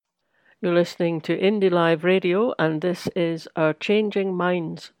You're listening to Indie Live Radio, and this is our Changing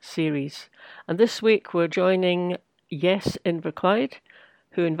Minds series. And this week we're joining Yes Inverclyde,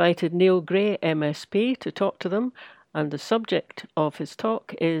 who invited Neil Gray, MSP, to talk to them. And the subject of his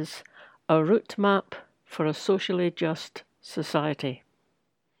talk is A Route Map for a Socially Just Society.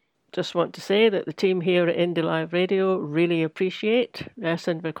 Just want to say that the team here at Indie Live Radio really appreciate Yes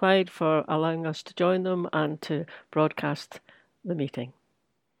Inverclyde for allowing us to join them and to broadcast the meeting.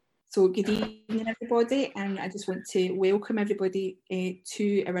 So good evening, everybody, and I just want to welcome everybody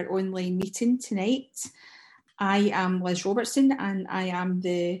to our online meeting tonight. I am Liz Robertson and I am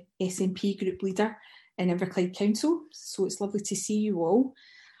the SNP group leader in Inverclyde Council, so it's lovely to see you all.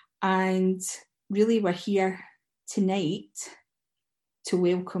 And really we're here tonight to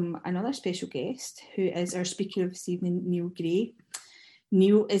welcome another special guest, who is our speaker of this evening, Neil Gray.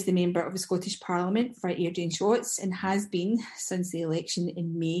 Neil is the member of the Scottish Parliament for Airdrie and Shotts and has been since the election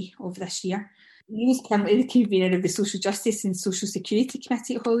in May of this year. Neil is currently the convener of the Social Justice and Social Security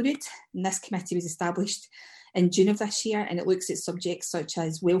Committee at Holyrood, and this committee was established in June of this year, and it looks at subjects such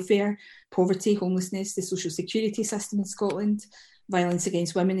as welfare, poverty, homelessness, the social security system in Scotland, violence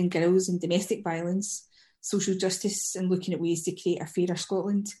against women and girls and domestic violence, social justice, and looking at ways to create a fairer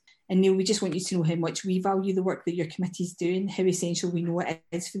Scotland. And Neil, we just want you to know how much we value the work that your committee is doing, how essential we know it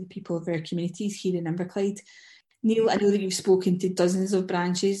is for the people of our communities here in Inverclyde. Neil, I know that you've spoken to dozens of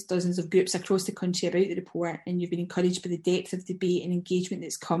branches, dozens of groups across the country about the report, and you've been encouraged by the depth of debate and engagement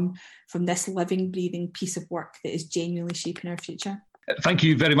that's come from this living, breathing piece of work that is genuinely shaping our future. Thank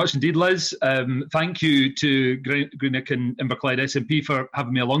you very much indeed, Liz. Thank you to Greenock and Inverclyde SNP for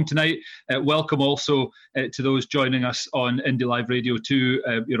having me along tonight. Welcome also to those joining us on Indie Live Radio too.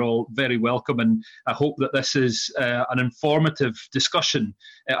 You're all very welcome, and I hope that this is an informative discussion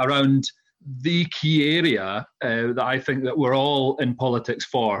around the key area that I think that we're all in politics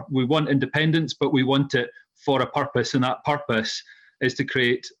for. We want independence, but we want it for a purpose, and that purpose is to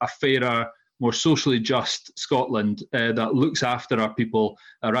create a fairer, more socially just Scotland that looks after our people,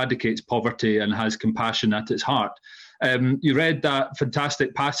 eradicates poverty and has compassion at its heart. You read that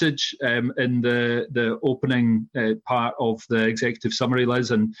fantastic passage in the opening part of the executive summary, Liz,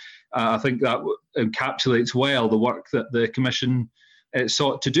 and I think that encapsulates well the work that the Commission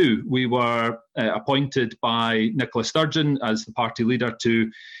sought to do. We were appointed by Nicola Sturgeon as the party leader to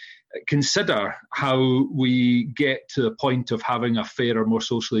consider how we get to the point of having a fairer, more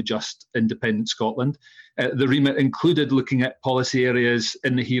socially just, independent Scotland. The remit included looking at policy areas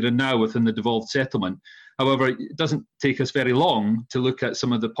in the here and now within the devolved settlement. However, it doesn't take us very long to look at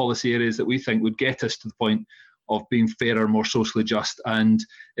some of the policy areas that we think would get us to the point of being fairer, more socially just, and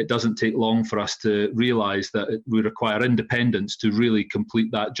it doesn't take long for us to realise that we require independence to really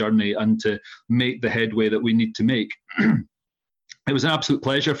complete that journey and to make the headway that we need to make. It was an absolute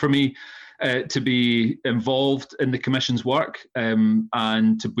pleasure for me to be involved in the Commission's work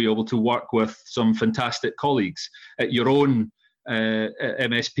and to be able to work with some fantastic colleagues. Your own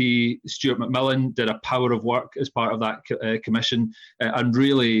MSP, Stuart McMillan, did a power of work as part of that Commission and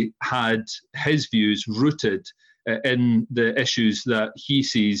really had his views rooted in the issues that he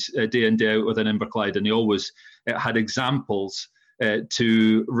sees day in, day out within Inverclyde, and he always had examples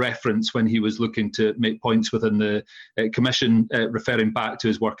to reference when he was looking to make points within the Commission, referring back to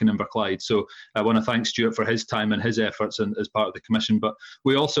his work in Inverclyde. So I want to thank Stuart for his time and his efforts as part of the Commission. But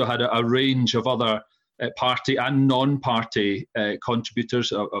we also had a range of other party and non-party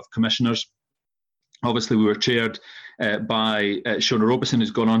contributors of commissioners. Obviously, we were chaired by Shona Robeson,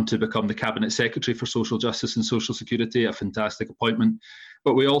 who's gone on to become the Cabinet Secretary for Social Justice and Social Security, a fantastic appointment.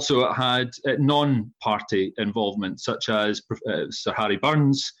 But we also had non-party involvement, such as Sir Harry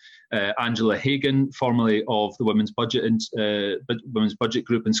Burns, Angela Hagan, formerly of the Women's Budget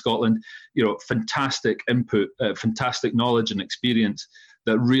Group in Scotland. You know, fantastic input, fantastic knowledge and experience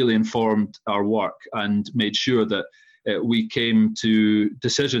that really informed our work and made sure that we came to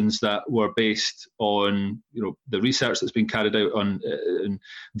decisions that were based on, you know, the research that's been carried out on in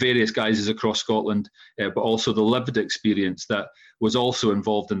various guises across Scotland, but also the lived experience that was also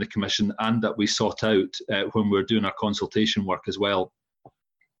involved in the Commission and that we sought out when we were doing our consultation work as well.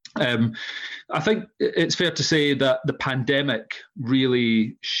 I think it's fair to say that the pandemic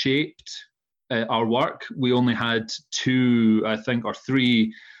really shaped our work. We only had 2, I think, or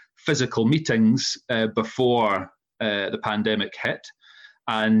 3 physical meetings before the pandemic hit.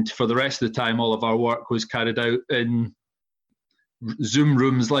 And for the rest of the time, all of our work was carried out in Zoom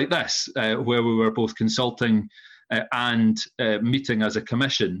rooms like this, where we were both consulting and meeting as a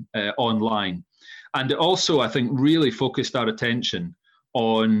commission online. And it also, I think, really focused our attention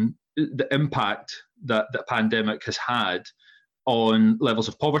on the impact that the pandemic has had on levels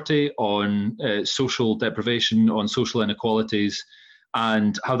of poverty, on social deprivation, on social inequalities,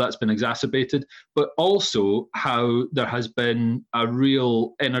 and how that's been exacerbated, but also how there has been a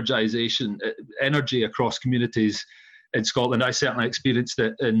real energy across communities in Scotland. I certainly experienced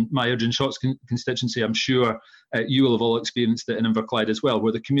it in my Urgent Shots constituency. I'm sure you will have all experienced it in Inverclyde as well,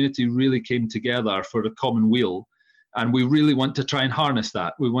 where the community really came together for a common weal. And we really want to try and harness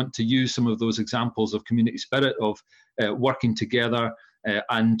that. We want to use some of those examples of community spirit, of working together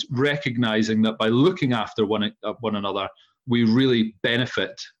and recognising that by looking after one another, we really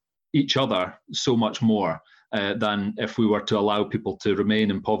benefit each other so much more than if we were to allow people to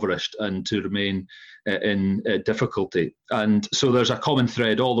remain impoverished and to remain in difficulty. And so there's a common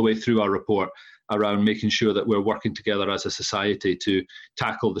thread all the way through our report around making sure that we're working together as a society to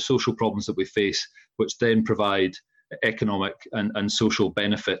tackle the social problems that we face, which then provide economic and social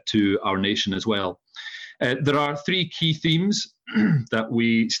benefit to our nation as well. There are three key themes that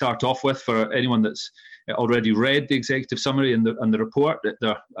we start off with for anyone that's already read the executive summary and the report.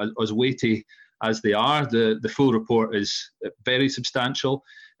 They're as weighty as they are. The full report is very substantial.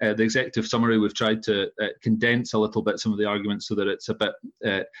 The executive summary, we've tried to condense a little bit some of the arguments so that it's a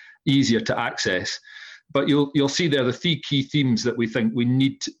bit easier to access. But you'll see there the three key themes that we think we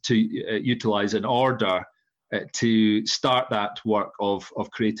need to utilise in order to start that work of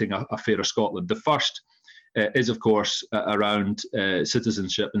creating a fairer Scotland. The first is, of course, around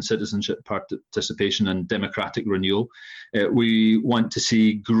citizenship and citizenship participation and democratic renewal. We want to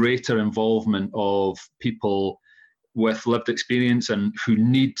see greater involvement of people with lived experience and who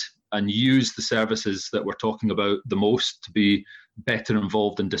need and use the services that we're talking about the most to be better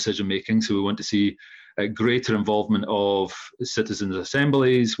involved in decision making. So we want to see greater involvement of citizens'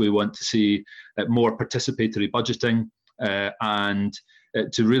 assemblies. We want to see more participatory budgeting and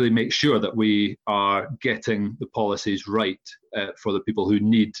to really make sure that we are getting the policies right for the people who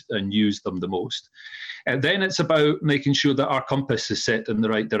need and use them the most. And then it's about making sure that our compass is set in the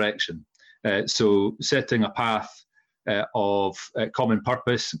right direction. So setting a path of common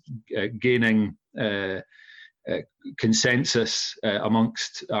purpose, gaining consensus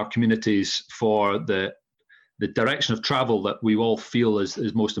amongst our communities for the direction of travel that we all feel is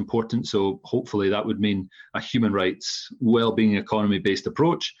most important. So hopefully that would mean a human rights, well-being, economy-based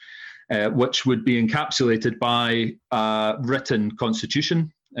approach, which would be encapsulated by a written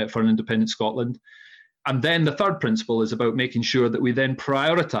constitution for an independent Scotland. And then the third principle is about making sure that we then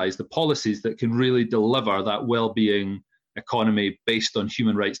prioritise the policies that can really deliver that well-being economy based on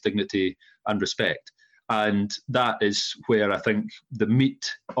human rights, dignity and respect. And that is where I think the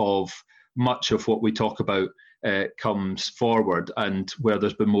meat of much of what we talk about comes forward, and where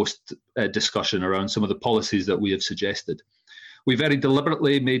there's been most discussion around some of the policies that we have suggested. We very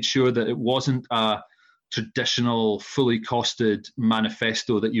deliberately made sure that it wasn't a traditional, fully costed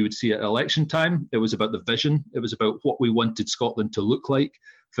manifesto that you would see at election time. It was about the vision. It was about what we wanted Scotland to look like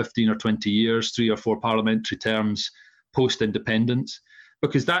 15 or 20 years, 3 or 4 parliamentary terms post-independence,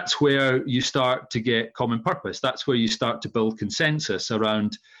 because that's where you start to get common purpose. That's where you start to build consensus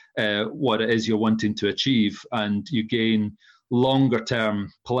around what it is you're wanting to achieve, and you gain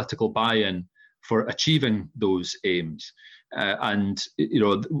longer-term political buy-in for achieving those aims. And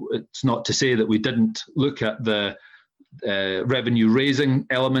it's not to say that we didn't look at the revenue-raising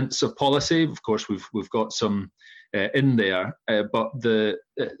elements of policy. Of course, we've got some in there, but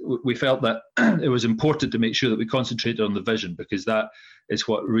we felt that it was important to make sure that we concentrated on the vision, because that is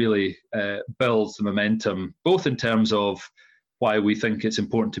what really builds the momentum, both in terms of why we think it's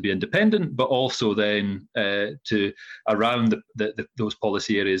important to be independent, but also then to around those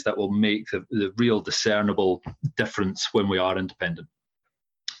policy areas that will make the real discernible difference when we are independent.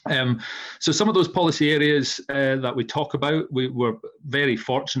 So some of those policy areas that we talk about, we were very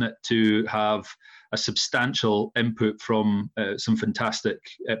fortunate to have a substantial input from some fantastic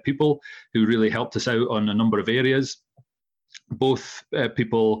people who really helped us out on a number of areas, both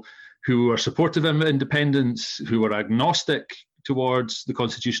people who are supportive of independence, who were agnostic towards the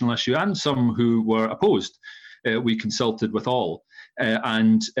constitutional issue, and some who were opposed. We consulted with all.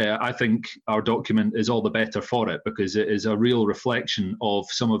 And I think our document is all the better for it, because it is a real reflection of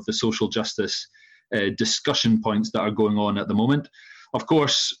some of the social justice discussion points that are going on at the moment. Of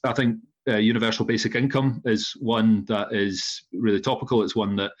course, I think universal basic income is one that is really topical. It's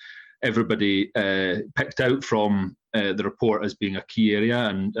one that everybody picked out from the report as being a key area,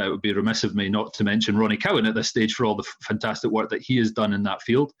 and it would be remiss of me not to mention Ronnie Cowan at this stage for all the fantastic work that he has done in that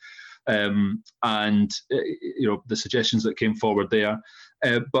field, and the suggestions that came forward there.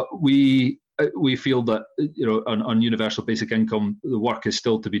 But we feel that on universal basic income, the work is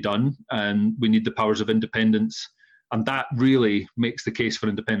still to be done, and we need the powers of independence And that really makes the case for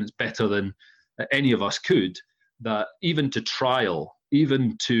independence better than any of us could, that even to trial,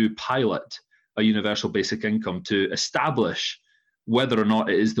 even to pilot a universal basic income to establish whether or not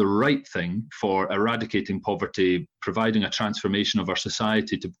it is the right thing for eradicating poverty, providing a transformation of our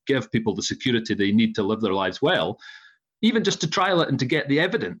society to give people the security they need to live their lives well, even just to trial it and to get the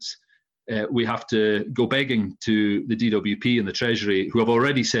evidence, we have to go begging to the DWP and the Treasury, who have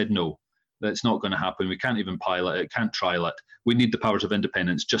already said no, that's not going to happen. We can't even pilot it, can't trial it. We need the powers of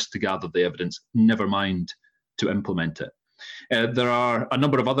independence just to gather the evidence, never mind to implement it. There are a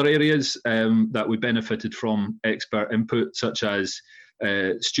number of other areas that we benefited from expert input, such as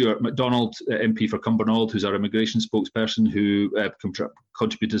Stuart MacDonald, MP for Cumbernauld, who's our immigration spokesperson, who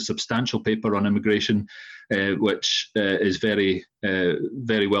contributed a substantial paper on immigration, which is very,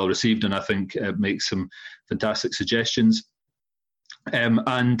 very well received, and I think makes some fantastic suggestions.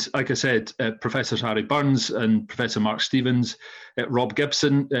 And like I said, Professor Harry Burns and Professor Mark Stevens, Rob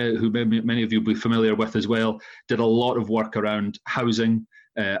Gibson, who many of you will be familiar with as well, did a lot of work around housing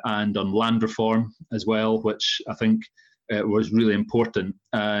and on land reform as well, which I think was really important.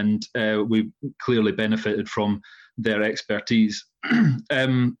 And we clearly benefited from their expertise.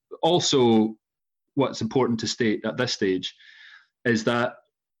 Also, what's important to state at this stage is that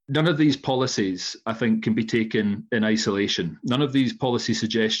none of these policies, I think, can be taken in isolation. None of these policy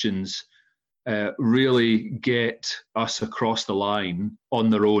suggestions really get us across the line on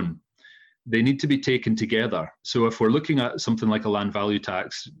their own. They need to be taken together. So if we're looking at something like a land value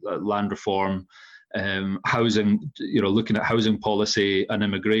tax, land reform, housing, looking at housing policy and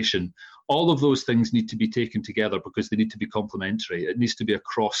immigration, all of those things need to be taken together because they need to be complementary. It needs to be a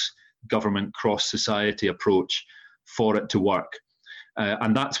cross-government, cross-society approach for it to work.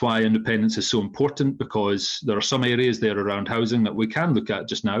 And that's why independence is so important, because there are some areas there around housing that we can look at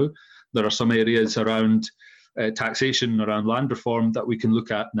just now. There are some areas around taxation, around land reform that we can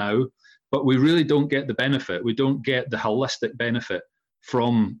look at now, but we really don't get the benefit. We don't get the holistic benefit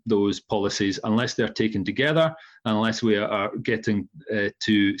from those policies unless they're taken together, unless we are getting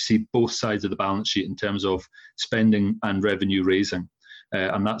to see both sides of the balance sheet in terms of spending and revenue raising.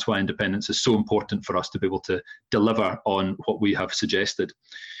 And that's why independence is so important for us to be able to deliver on what we have suggested.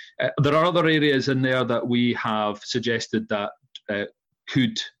 There are other areas in there that we have suggested that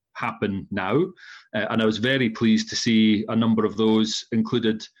could happen now. And I was very pleased to see a number of those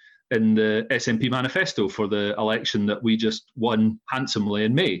included in the SNP manifesto for the election that we just won handsomely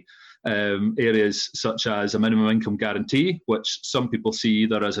in May. Areas such as a minimum income guarantee, which some people see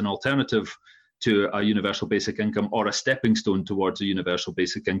either as an alternative to a universal basic income or a stepping stone towards a universal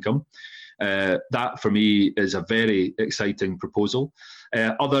basic income. That, for me, is a very exciting proposal.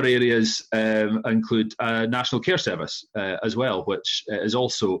 Other areas include a national care service as well, which is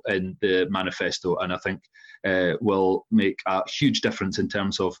also in the manifesto, and I think will make a huge difference in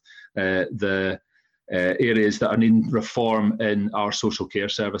terms of the areas that are needing reform in our social care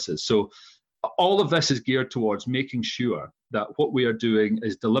services. So all of this is geared towards making sure that what we are doing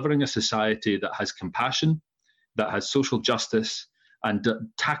is delivering a society that has compassion, that has social justice, and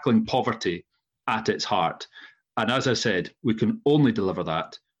tackling poverty at its heart. And as I said, we can only deliver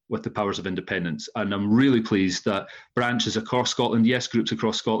that with the powers of independence. And I'm really pleased that branches across Scotland, yes, groups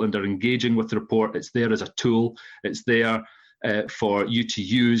across Scotland are engaging with the report. It's there as a tool. It's there for you to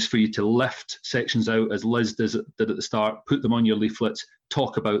use, for you to lift sections out, as Liz did at the start, put them on your leaflets,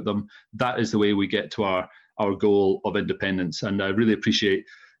 talk about them. That is the way we get to our goal of independence. And I really appreciate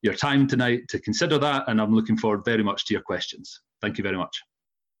your time tonight to consider that, and I'm looking forward very much to your questions. Thank you very much.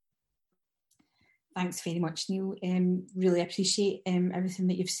 Thanks very much, Neil. Really appreciate everything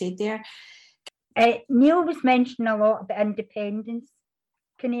that you've said there. Neil was mentioning a lot about independence.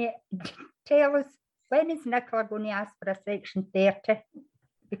 Can you tell us, when is Nicola going to ask for a Section 30?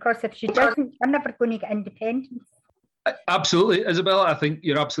 Because if she doesn't, we're never going to get independence. Absolutely, Isabella. I think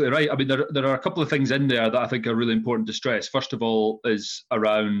you're absolutely right. I mean, there are a couple of things in there that I think are really important to stress. First of all, is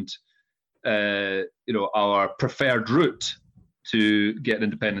around our preferred route to get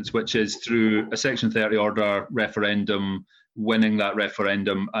independence, which is through a Section 30 order referendum, winning that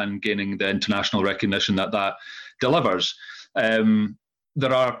referendum and gaining the international recognition that delivers.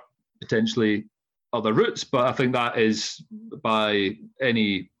 There are potentially other routes, but I think that is, by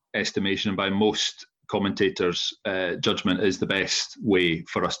any estimation and by most commentators' judgment, is the best way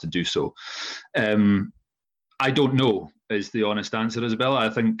for us to do so. I don't know is the honest answer, Isabella. I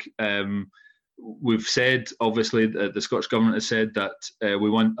think we've said, obviously, the Scottish Government has said that we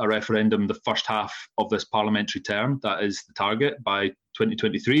want a referendum the first half of this parliamentary term. That is the target by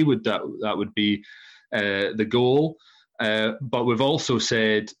 2023. That would be the goal. But we've also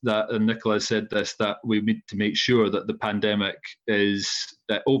said that, and Nicola said this, that we need to make sure that the pandemic is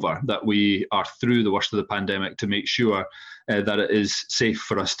over, that we are through the worst of the pandemic, to make sure that it is safe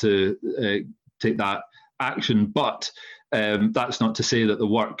for us to take that action. But that's not to say that the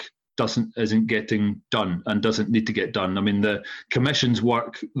work isn't getting done and doesn't need to get done. I mean, the Commission's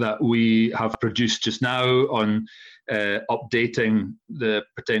work that we have produced just now on updating the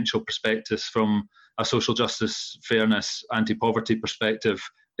potential prospectus from a social justice, fairness, anti-poverty perspective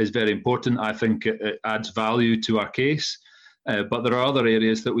is very important. I think it adds value to our case. But there are other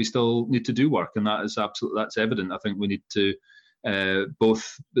areas that we still need to do work, and that's evident. I think we need to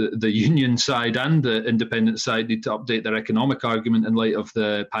both the union side and the independent side need to update their economic argument in light of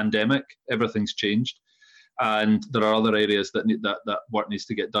the pandemic. Everything's changed, and there are other areas that work needs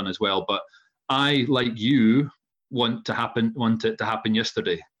to get done as well. But I, like you, want it to happen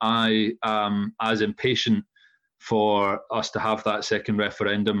yesterday. I am as impatient for us to have that second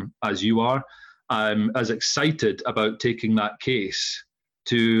referendum as you are. I'm as excited about taking that case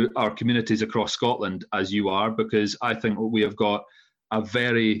to our communities across Scotland as you are, because I think we have got a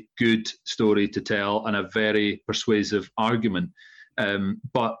very good story to tell and a very persuasive argument.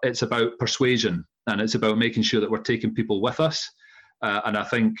 But it's about persuasion, and it's about making sure that we're taking people with us. And I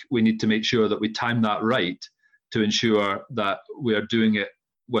think we need to make sure that we time that right, to ensure that we are doing it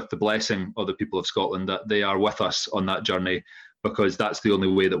with the blessing of the people of Scotland, that they are with us on that journey, because that's the only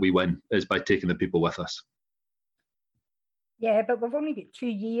way that we win, is by taking the people with us. Yeah, but we've only got 2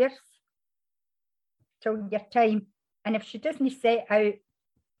 years till your time. And if she doesn't set out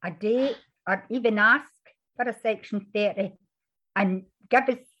a date or even ask for a Section 30 and give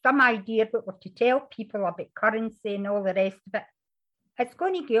us some idea what we're to tell people about currency and all the rest of it, it's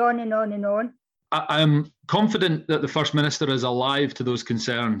going to go on and on and on. I'm confident that the First Minister is alive to those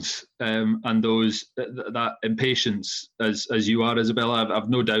concerns and that impatience, as you are, Isabella. I've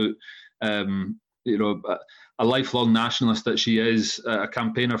no doubt. A lifelong nationalist that she is, a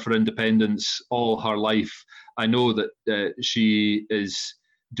campaigner for independence all her life. I know that she is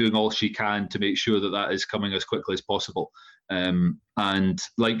doing all she can to make sure that is coming as quickly as possible. And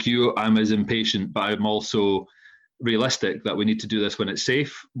like you, I'm as impatient, but I'm also realistic that we need to do this when it's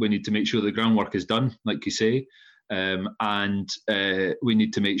safe. We need to make sure the groundwork is done, like you say, and we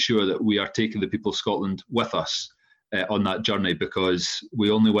need to make sure that we are taking the people of Scotland with us on that journey, because we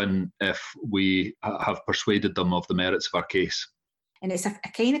only win if we have persuaded them of the merits of our case. And it's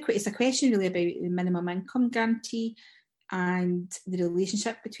a question really about the minimum income guarantee and the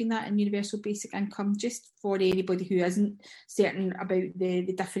relationship between that and universal basic income, just for anybody who isn't certain about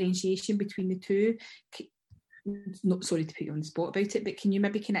the differentiation between the two. Not sorry to put you on the spot about it, but can you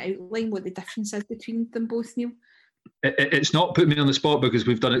maybe kind of outline what the difference is between them both, Neil? It's not put me on the spot, because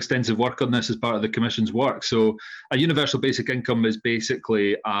we've done extensive work on this as part of the Commission's work. So a universal basic income is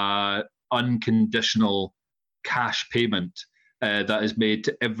basically an unconditional cash payment that is made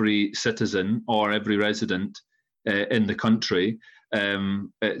to every citizen or every resident in the country.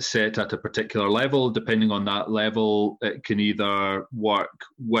 It's set at a particular level. Depending on that level, it can either work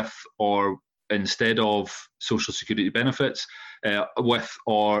with or instead of social security benefits, with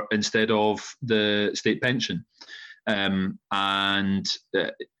or instead of the state pension. And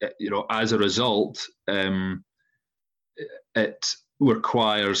as a result, it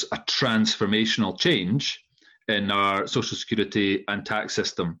requires a transformational change in our social security and tax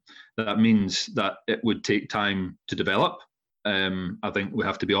system. That means that it would take time to develop. I think we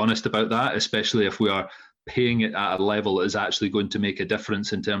have to be honest about that, especially if we are paying it at a level that is actually going to make a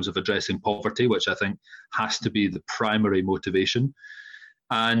difference in terms of addressing poverty, which I think has to be the primary motivation.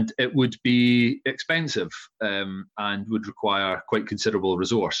 And it would be expensive and would require quite considerable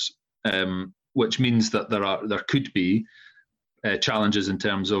resource, which means that there could be challenges in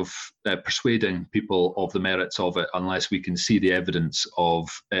terms of persuading people of the merits of it, unless we can see the evidence of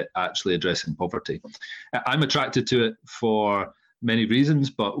it actually addressing poverty. I'm attracted to it for many reasons,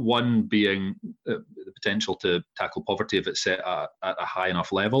 but one being the potential to tackle poverty if it's set at a high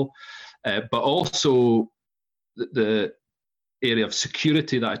enough level, but also the area of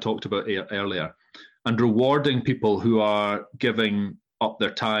security that I talked about earlier, and rewarding people who are giving up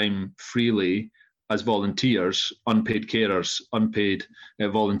their time freely as volunteers, unpaid carers, unpaid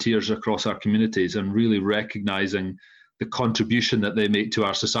volunteers across our communities, and really recognising the contribution that they make to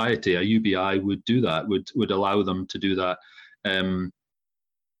our society. A UBI would do that, would allow them to do that, and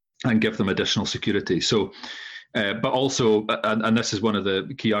give them additional security. So, but also, and this is one of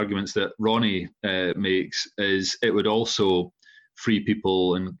the key arguments that Ronnie makes, is it would also free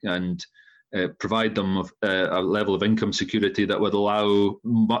people and provide them a level of income security that would allow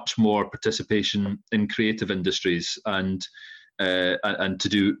much more participation in creative industries and to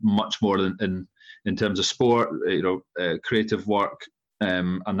do much more in terms of sport, creative work,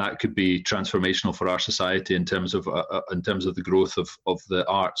 and that could be transformational for our society in terms of the growth of the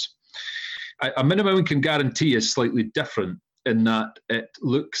arts. A minimum income guarantee is slightly different in that it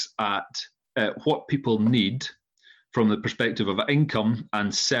looks at what people need from the perspective of income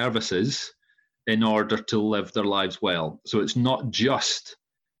and services in order to live their lives well. So it's not just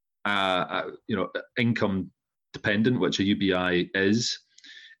income dependent, which a UBI is.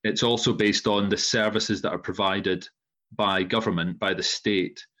 It's also based on the services that are provided by government, by the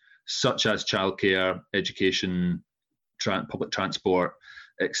state, such as childcare, education, public transport,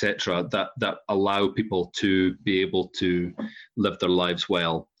 etc., that allow people to be able to live their lives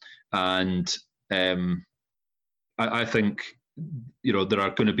well. And I think there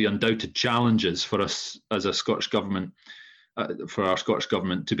are going to be undoubted challenges for us as a Scottish government, for our Scottish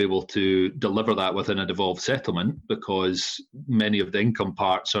government to be able to deliver that within a devolved settlement, because many of the income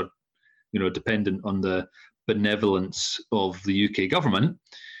parts are, dependent on the benevolence of the UK government.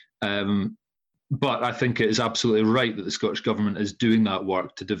 But I think it is absolutely right that the Scottish Government is doing that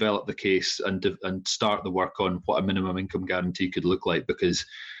work to develop the case and start the work on what a minimum income guarantee could look like, because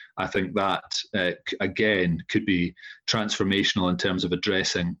I think that, again, could be transformational in terms of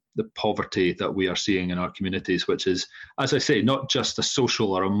addressing the poverty that we are seeing in our communities, which is, as I say, not just a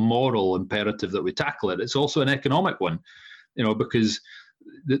social or a moral imperative that we tackle it, it's also an economic one, because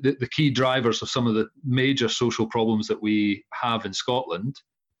the key drivers of some of the major social problems that we have in Scotland,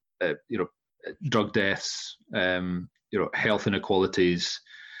 drug deaths, health inequalities,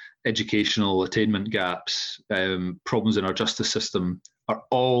 educational attainment gaps, problems in our justice system are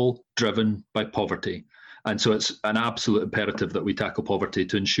all driven by poverty. And so it's an absolute imperative that we tackle poverty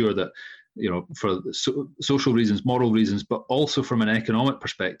to ensure that, for social reasons, moral reasons, but also from an economic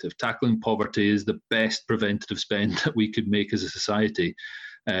perspective, tackling poverty is the best preventative spend that we could make as a society.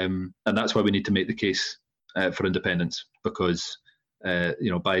 And that's why we need to make the case for independence, because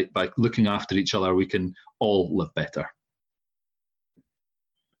by looking after each other, we can all live better.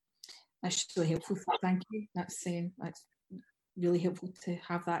 That's really helpful. Thank you. That's really helpful to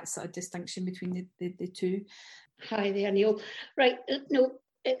have that sort of distinction between the two. Hi there, Neil. Right, no,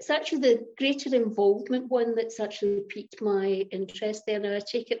 it's actually the greater involvement one that's actually piqued my interest there. Now, I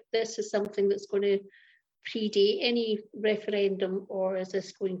take it this is something that's going to predate any referendum, or is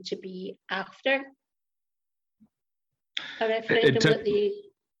this going to be after a referendum?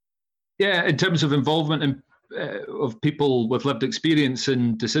 In terms of involvement of people with lived experience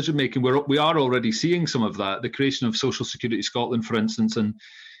in decision making, we are already seeing some of that. The creation of Social Security Scotland, for instance, and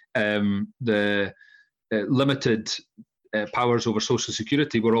the limited powers over social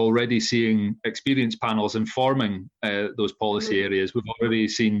security, we're already seeing experience panels informing those policy areas. We've already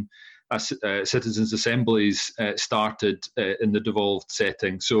seen citizens' assemblies started in the devolved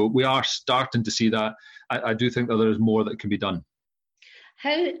setting. So we are starting to see that. I do think that there is more that can be done.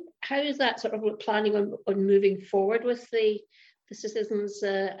 How is that sort of planning on moving forward with the citizens'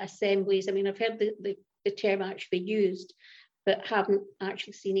 assemblies? I mean, I've heard the term actually used, but haven't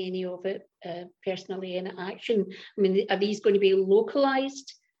actually seen any of it personally in action. I mean, are these going to be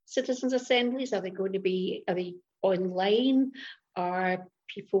localised citizens' assemblies? Are they online? Are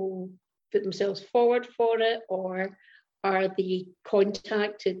people put themselves forward for it, or are they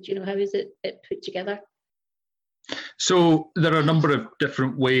contacted? How is it put together? So there are a number of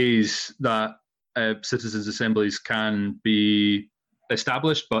different ways that citizens' assemblies can be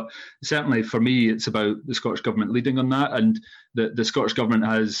established, but certainly for me, it's about the Scottish Government leading on that. And the Scottish Government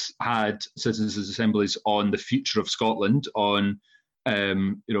has had citizens' assemblies on the future of Scotland, on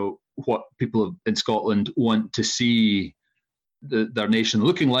what people in Scotland want to see their nation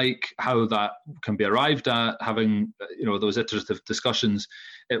looking like, how that can be arrived at, having those iterative discussions.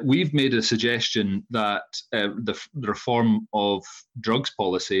 We've made a suggestion that the reform of drugs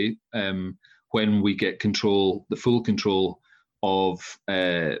policy, when we get the full control of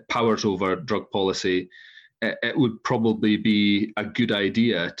powers over drug policy, it would probably be a good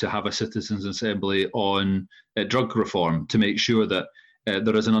idea to have a citizens' assembly on drug reform, to make sure that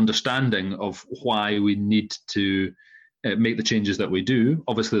there is an understanding of why we need to make the changes that we do.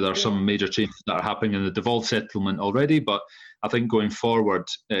 Obviously, there are some major changes that are happening in the devolved settlement already, but I think going forward,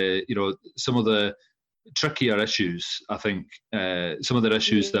 some of the trickier issues, I think some of the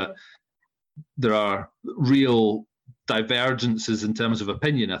issues that there are real divergences in terms of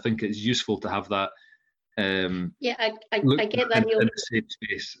opinion, I think it's useful to have that I get that, Neil. In the same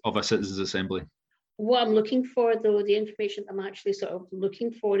space of a citizens' assembly. What I'm looking for, though, the information I'm actually sort of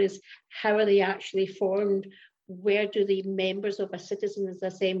looking for is how are they actually formed? Where do the members of a citizens'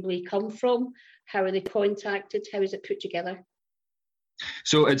 assembly come from? How are they contacted? How is it put together?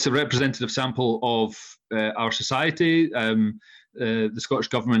 So it's a representative sample of our society. The Scottish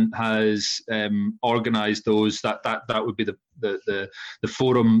Government has organised those. That would be the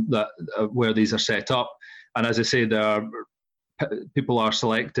forum that where these are set up. And as I say, people are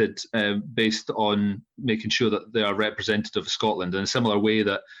selected based on making sure that they are representative of Scotland in a similar way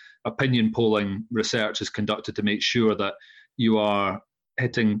that opinion polling research is conducted to make sure that you are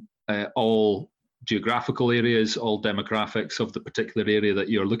hitting all geographical areas, all demographics of the particular area that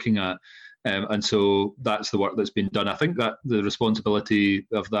you're looking at. And so that's the work that's been done. I think that the responsibility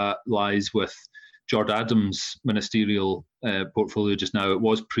of that lies with Jord Adams' ministerial portfolio just now. It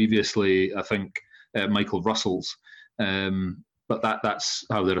was previously, I think, Michael Russell's. But that's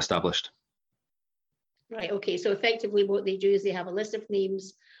how they're established. Right, okay. So effectively what they do is they have a list of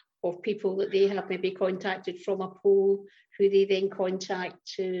names of people that they have maybe contacted from a poll who they then contact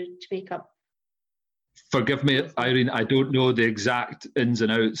to make up. Forgive me, Irene, I don't know the exact ins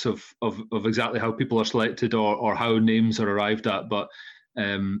and outs of exactly how people are selected or how names are arrived at, but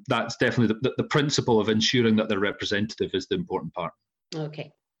that's definitely the principle of ensuring that they're representative is the important part.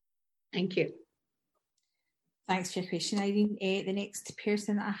 Okay, thank you. Thanks for your question, Irene. The next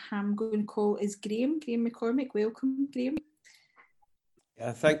person I am going to call is Graham McCormick. Welcome, Graham.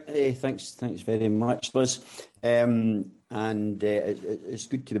 Thanks very much, Liz. It's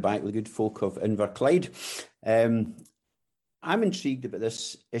good to be back with the good folk of Inverclyde. I'm intrigued about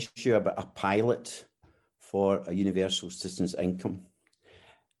this issue about a pilot for a universal citizens' income.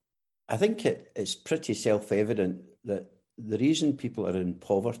 I think it's pretty self-evident that the reason people are in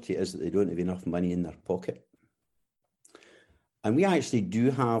poverty is that they don't have enough money in their pocket. And we actually do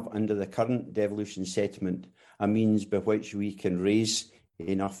have, under the current devolution settlement, a means by which we can raise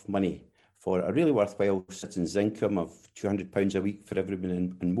enough money for a really worthwhile citizens' income of £200 a week for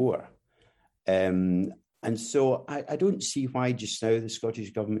everyone and more. And so I don't see why just now the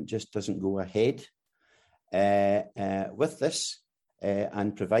Scottish Government just doesn't go ahead with this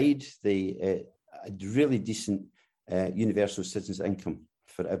and provide a really decent universal citizens' income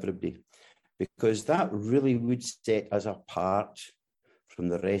for everybody, because that really would set us apart from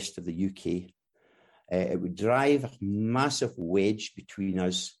the rest of the UK. It would drive a massive wedge between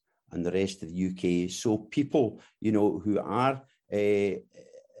us and the rest of the UK. So people, who are in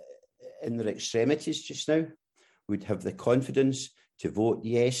their extremities just now would have the confidence to vote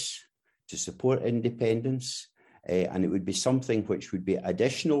yes, to support independence, and it would be something which would be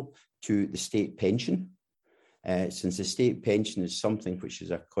additional to the state pension. Since the state pension is something which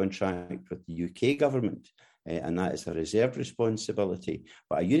is a contract with the UK government, and that is a reserved responsibility.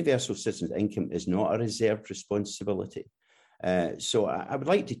 But a universal citizens' income is not a reserved responsibility. So I would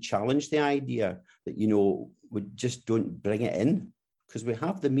like to challenge the idea that, we just don't bring it in, because we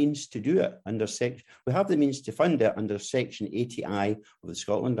have the means to do it we have the means to fund it under Section 80I of the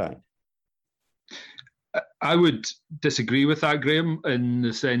Scotland Act. I would disagree with that, Graham, in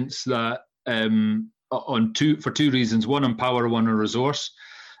the sense that for two reasons. One on power, one on resource.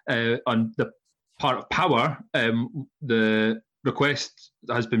 On the part of power, the request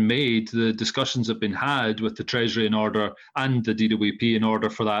has been made, the discussions have been had with the Treasury in order and the DWP in order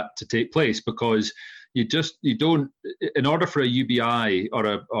for that to take place, because you don't, in order for a UBI or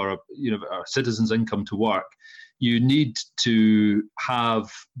a citizen's income to work, you need to have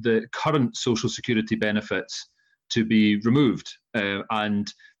the current social security benefits to be removed,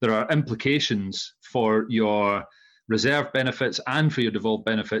 and there are implications for your reserve benefits and for your devolved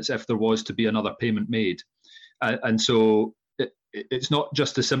benefits if there was to be another payment made, and so it's not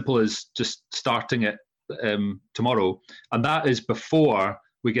just as simple as just starting it tomorrow, and that is before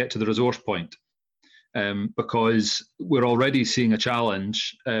we get to the resource point, because we're already seeing a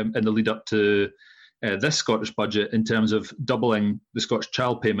challenge in the lead up to this Scottish budget in terms of doubling the Scottish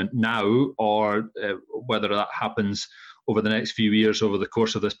Child Payment now, or whether that happens over the next few years over the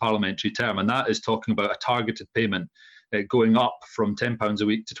course of this parliamentary term. And that is talking about a targeted payment going up from £10 a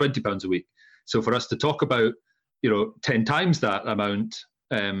week to £20 a week. So for us to talk about 10 times that amount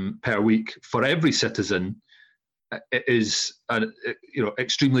per week for every citizen, it is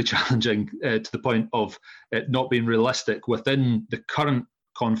extremely challenging to the point of it not being realistic within the current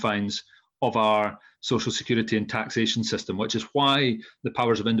confines of our social security and taxation system, which is why the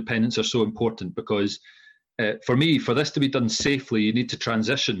powers of independence are so important. Because for me, for this to be done safely, you need to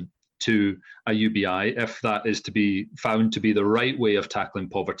transition to a UBI if that is to be found to be the right way of tackling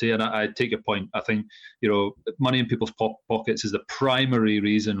poverty. And I take your point. I think money in people's pockets is the primary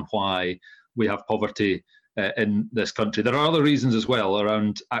reason why we have poverty in this country. There are other reasons as well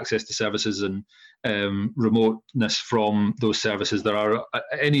around access to services and remoteness from those services. There are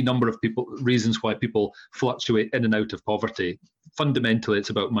any number of reasons why people fluctuate in and out of poverty. Fundamentally, it's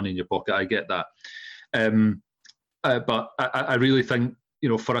about money in your pocket. I get that. But I really think,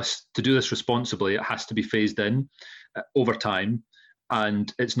 for us to do this responsibly, it has to be phased in over time.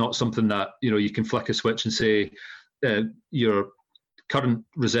 And it's not something that, you can flick a switch and say your current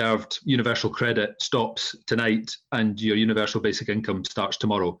reserved universal credit stops tonight and your universal basic income starts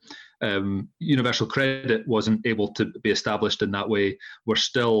tomorrow. Universal credit wasn't able to be established in that way. We're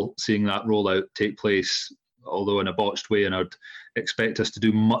still seeing that rollout take place, although in a botched way, and I'd expect us to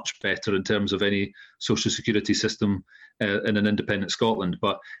do much better in terms of any social security system in an independent Scotland.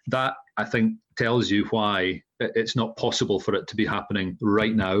 But that, I think, tells you why it's not possible for it to be happening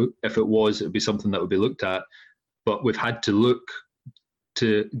right now. If it was, it would be something that would be looked at. But we've had to look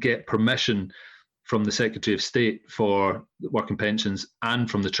to get permission from the Secretary of State for Work and Pensions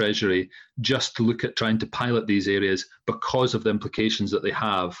and from the Treasury just to look at trying to pilot these areas because of the implications that they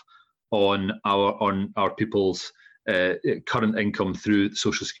have on our people's current income through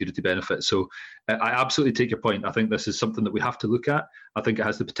social security benefits. So I absolutely take your point. I think this is something that we have to look at. I think it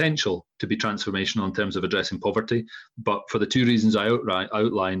has the potential to be transformational in terms of addressing poverty. But for the two reasons I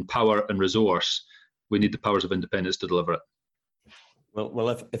outline, power and resource, we need the powers of independence to deliver it. Well,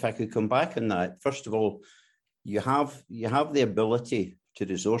 if I could come back on that, first of all, you have the ability to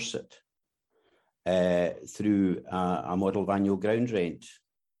resource it through a model of annual ground rent,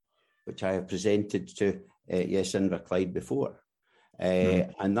 which I have presented to Yes Inverclyde before.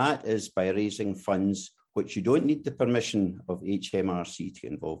 And that is by raising funds which you don't need the permission of HMRC to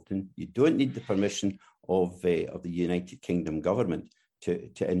get involved in. You don't need the permission of the United Kingdom government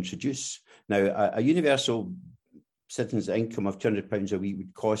to introduce. Now, a universal citizens' income of £200 a week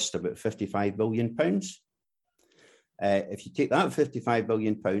would cost about £55 billion. If you take that £55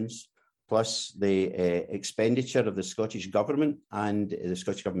 billion plus the expenditure of the Scottish Government and the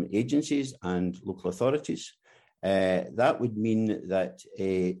Scottish Government agencies and local authorities, that would mean that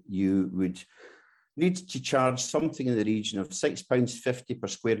you would need to charge something in the region of £6.50 per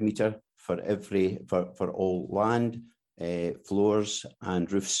square metre for all land, floors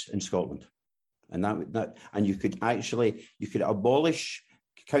and roofs in Scotland. And you could abolish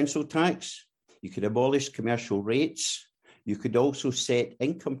council tax, you could abolish commercial rates, you could also set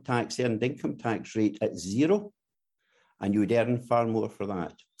earned income tax rate at zero, and you would earn far more for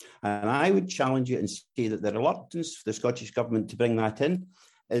that. And I would challenge you and say that the reluctance for the Scottish Government to bring that in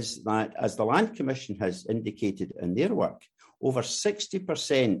is that, as the Land Commission has indicated in their work, over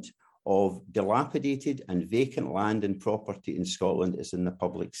 60% of dilapidated and vacant land and property in Scotland is in the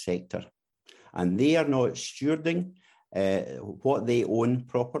public sector. And they are not stewarding what they own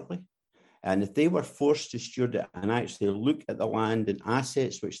properly. And if they were forced to steward it and actually look at the land and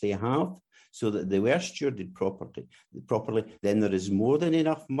assets which they have so that they were stewarded properly, then there is more than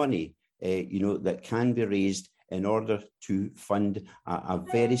enough money that can be raised in order to fund a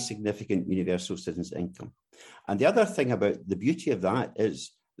very significant universal citizens' income. And the other thing about the beauty of that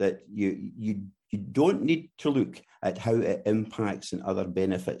is that you don't need to look at how it impacts on other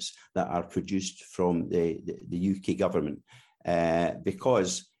benefits that are produced from the UK government,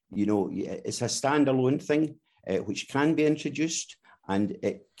 because it's a standalone thing which can be introduced, and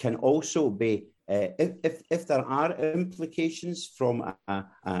it can also be if there are implications from an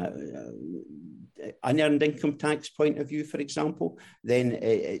unearned income tax point of view, for example, then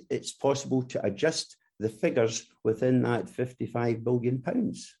it's possible to adjust the figures within that £55 billion.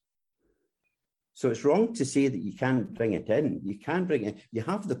 So it's wrong to say that you can't bring it in. You can bring it. You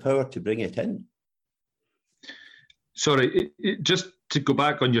have the power to bring it in. Sorry, just to go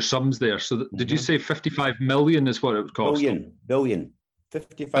back on your sums there. So did you say 55 million is what it would cost? Billion.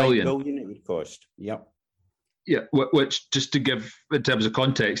 55 billion it would cost. Yep. Yeah, which, just to give in terms of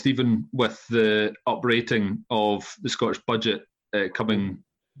context, even with the uprating of the Scottish budget coming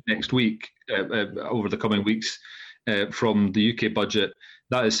next week, over the coming weeks from the UK budget,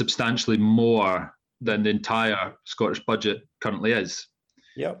 that is substantially more than the entire Scottish budget currently is.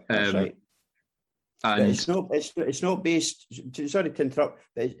 Yeah, that's right. And it's not based. Sorry to interrupt.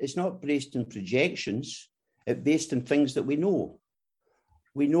 But it's not based on projections. It's based on things that we know.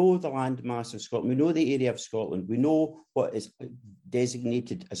 We know the land mass of Scotland. We know the area of Scotland. We know what is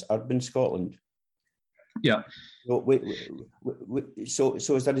designated as urban Scotland. Yeah. So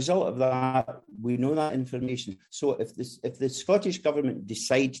as a result of that, we know that information. So if the Scottish Government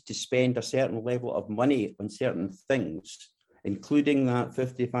decides to spend a certain level of money on certain things, including that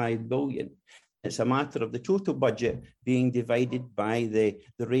 55 billion, It's a matter of the total budget being divided by the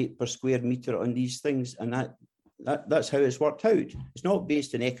rate per square metre on these things, and that's how it's worked out. It's not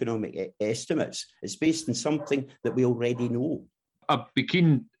based on economic estimates. It's based on something that we already know. I'd be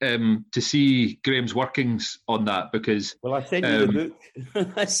keen to see Graham's workings on that, because... Well, I sent you the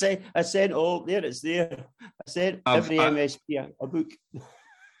book. I sent all there. It's there. I sent every MSP a book.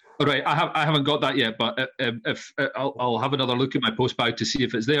 All right, I haven't got that yet, but if I'll have another look at my postbag to see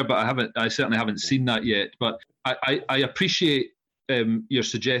if it's there. But I certainly haven't seen that yet. But I appreciate your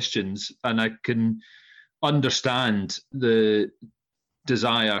suggestions, and I can understand the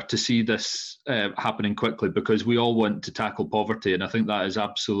desire to see this happening quickly, because we all want to tackle poverty, and I think that is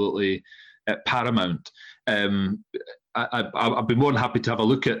absolutely paramount. I've been more than happy to have a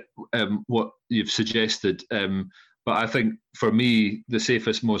look at what you've suggested, but I think for me the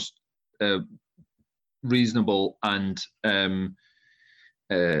safest, most reasonable and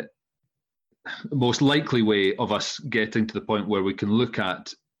most likely way of us getting to the point where we can look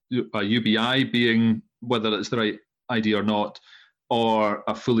at a UBI being, whether it's the right idea or not, or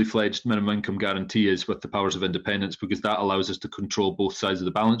a fully fledged minimum income guarantee is with the powers of independence, because that allows us to control both sides of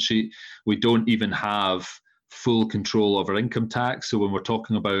the balance sheet. We don't even have full control over income tax. So when we're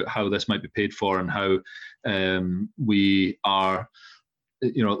talking about how this might be paid for and how we are,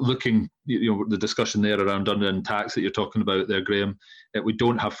 looking, the discussion there around London tax that you're talking about there, Graham, we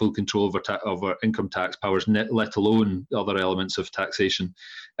don't have full control over income tax powers, let alone other elements of taxation.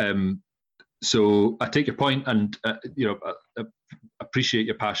 So I take your point, and appreciate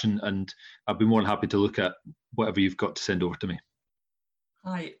your passion, and I'd be more than happy to look at whatever you've got to send over to me.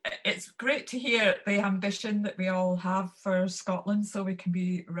 Hi, it's great to hear the ambition that we all have for Scotland, so we can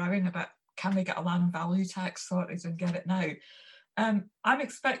be rowing about, can we get a land value tax sorted and get it now? I'm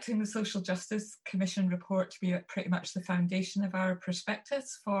expecting the Social Justice Commission report to be pretty much the foundation of our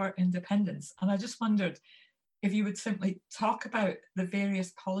prospectus for independence. And I just wondered if you would simply talk about the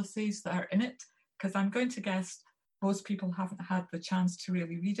various policies that are in it, because I'm going to guess most people haven't had the chance to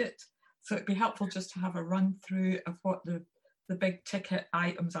really read it. So it'd be helpful just to have a run through of what the big ticket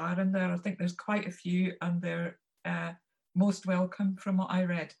items are in there. I think there's quite a few, and they're most welcome from what I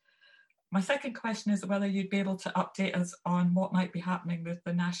read. My second question is whether you'd be able to update us on what might be happening with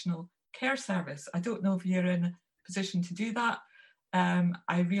the National Care Service. I don't know if you're in a position to do that.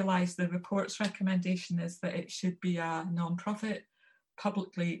 I realise the report's recommendation is that it should be a non-profit,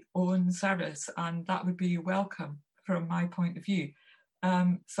 publicly owned service, and that would be welcome from my point of view.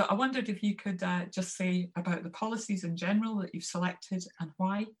 So I wondered if you could just say about the policies in general that you've selected and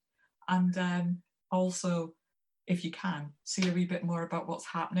why, and also, if you can, say a wee bit more about what's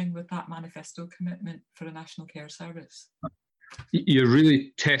happening with that manifesto commitment for a National Care Service. You're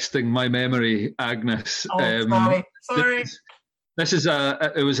really testing my memory, Agnes. Oh, sorry.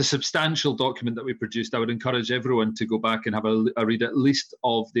 It was a substantial document that we produced. I would encourage everyone to go back and have a read at least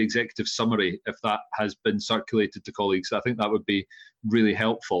of the executive summary, if that has been circulated to colleagues. I think that would be really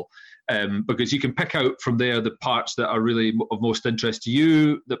helpful, because you can pick out from there the parts that are really of most interest to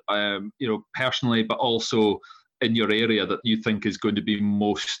you, that personally, but also in your area that you think is going to be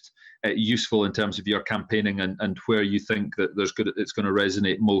most useful in terms of your campaigning, and where you think that it's going to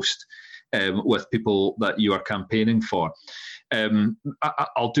resonate most with people that you are campaigning for.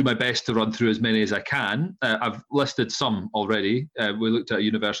 I'll do my best to run through as many as I can. I've listed some already. We looked at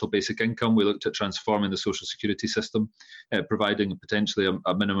universal basic income. We looked at transforming the social security system, providing potentially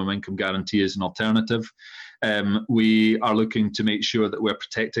a minimum income guarantee as an alternative. We are looking to make sure that we're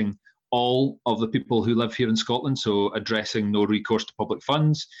protecting all of the people who live here in Scotland, so addressing no recourse to public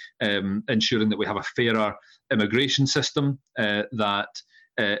funds, ensuring that we have a fairer immigration system that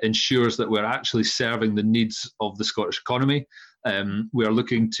ensures that we're actually serving the needs of the Scottish economy. We are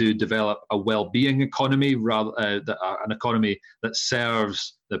looking to develop a well-being economy, an economy that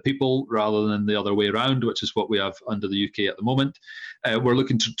serves the people rather than the other way around, which is what we have under the UK at the moment. We're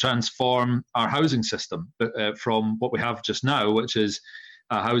looking to transform our housing system from what we have just now, which is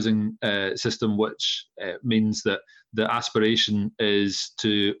a housing system which means that the aspiration is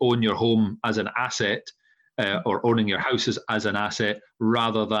to own your home as an asset, or owning your houses as an asset,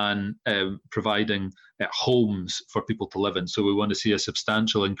 rather than providing homes for people to live in. So we want to see a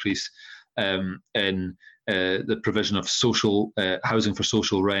substantial increase in the provision of social housing for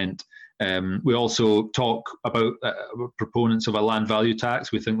social rent. We also talk about proponents of a land value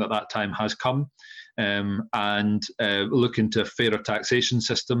tax. We think that time has come, and look into a fairer taxation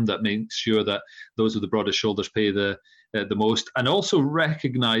system that makes sure that those with the broadest shoulders pay the most, and also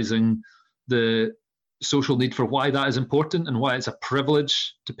recognising the social need for why that is important and why it's a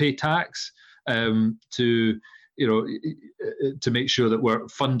privilege to pay tax, to to make sure that we're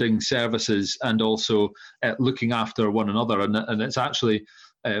funding services and also looking after one another. And it's actually,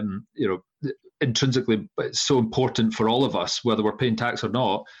 intrinsically, it's so important for all of us, whether we're paying tax or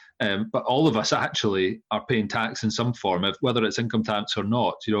not. But all of us actually are paying tax in some form, whether it's income tax or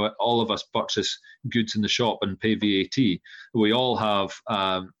not. All of us purchase goods in the shop and pay VAT. We all have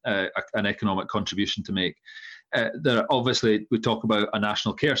an economic contribution to make. Obviously, we talk about a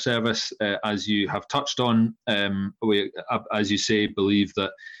national care service, as you have touched on. We, as you say, believe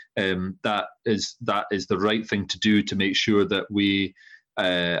that that is the right thing to do to make sure that we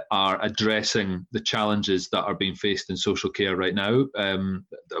are addressing the challenges that are being faced in social care right now. That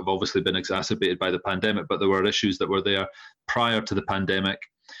have obviously been exacerbated by the pandemic, but there were issues that were there prior to the pandemic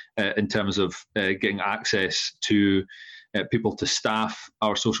in terms of getting access to people to staff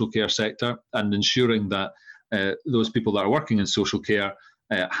our social care sector and ensuring that those people that are working in social care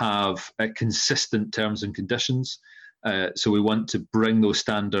have consistent terms and conditions. So we want to bring those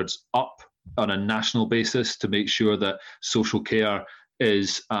standards up on a national basis to make sure that social care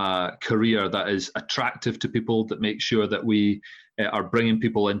is a career that is attractive to people, that makes sure that we are bringing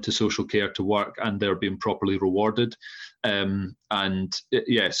people into social care to work and they're being properly rewarded.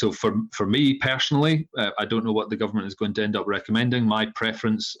 So for me personally, I don't know what the government is going to end up recommending. My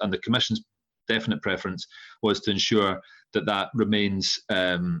preference, and the Commission's definite preference, was to ensure that remains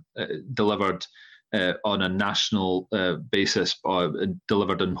delivered on a national basis,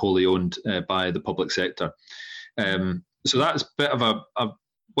 delivered and wholly owned by the public sector. So that's a bit of a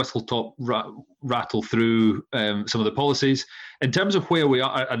whistle-top rattle through some of the policies. In terms of where we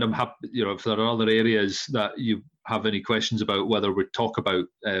are, and I'm happy, if there are other areas that you have any questions about, whether we talk about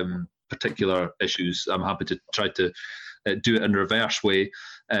particular issues, I'm happy to try to do it in a reverse way.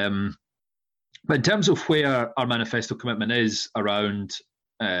 But in terms of where our manifesto commitment is around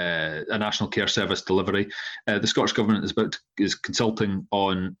a national care service delivery, the Scottish Government is consulting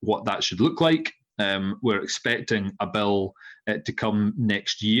on what that should look like. We're expecting a bill to come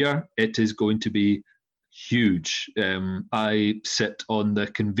next year. It is going to be huge. I sit on the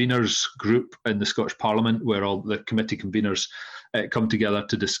conveners group in the Scottish Parliament, where all the committee conveners come together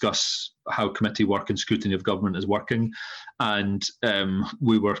to discuss how committee work and scrutiny of government is working. And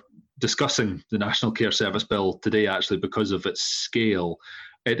we were discussing the National Care Service Bill today, actually, because of its scale.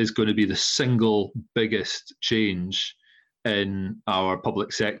 It is going to be the single biggest change in our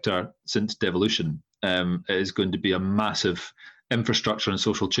public sector since devolution. It is going to be a massive infrastructure and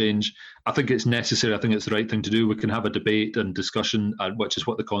social change. I think it's necessary. I think it's the right thing to do. We can have a debate and discussion, which is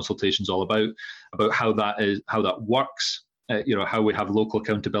what the consultation is all about how that works. How we have local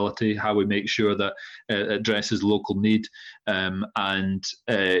accountability, how we make sure that it addresses local need, and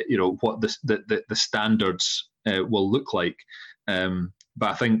what the standards will look like. But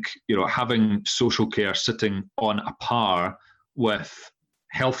I think having social care sitting on a par with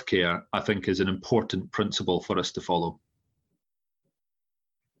healthcare, I think, is an important principle for us to follow.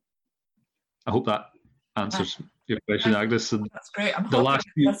 I hope that answers your question, Agnes. That's great. I'm hoping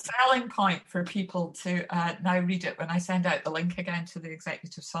the selling point for people to now read it when I send out the link again to the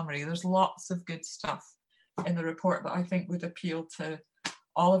executive summary. There's lots of good stuff in the report that I think would appeal to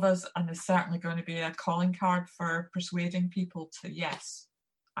all of us, and is certainly going to be a calling card for persuading people to yes,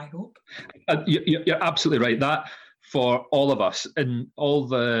 I hope. You're absolutely right. That for all of us, in all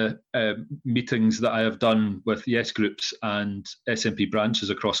the meetings that I have done with Yes groups and SNP branches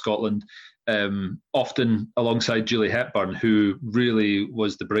across Scotland, often alongside Julie Hepburn, who really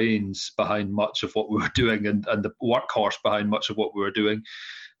was the brains behind much of what we were doing and the workhorse behind much of what we were doing.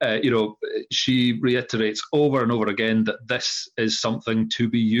 She reiterates over and over again that this is something to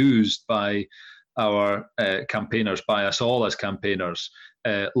be used by our campaigners, by us all as campaigners.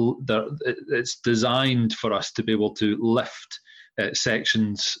 It's designed for us to be able to lift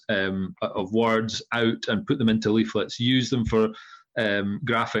sections of words out and put them into leaflets, use them for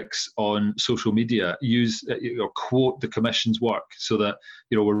graphics on social media, use or quote the Commission's work, so that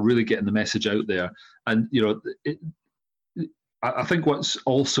we're really getting the message out there. And I think what's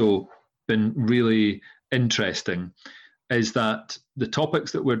also been really interesting is that the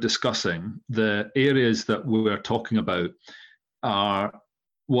topics that we're discussing, the areas that we're talking about, are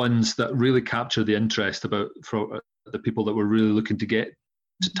ones that really capture the interest for the people that we're really looking to get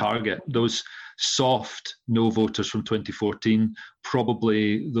to target. Those soft no voters from 2014,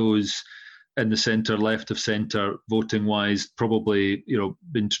 probably those in the centre, left of centre, voting wise, probably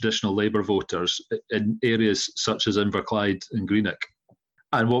been traditional Labour voters in areas such as Inverclyde and Greenock.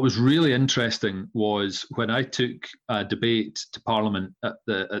 And what was really interesting was when I took a debate to Parliament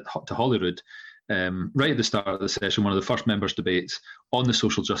to Holyrood, right at the start of the session, one of the first members' debates on the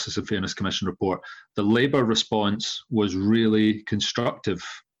Social Justice and Fairness Commission report, the Labour response was really constructive,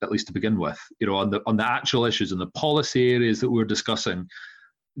 at least to begin with. On the actual issues and the policy areas that we were discussing,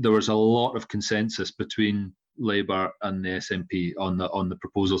 there was a lot of consensus between Labour and the SNP on the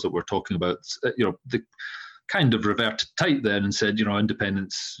proposals that we're talking about. The kind of reverted tight then and said,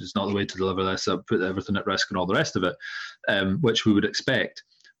 independence is not the way to deliver this, put everything at risk and all the rest of it, which we would expect.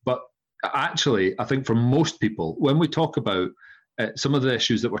 But actually, I think for most people, when we talk about some of the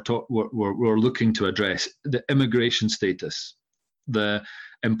issues that we're looking to address, the immigration status, the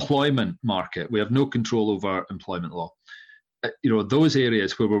employment market, we have no control over employment law. Those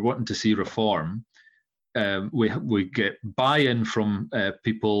areas where we're wanting to see reform, we get buy-in from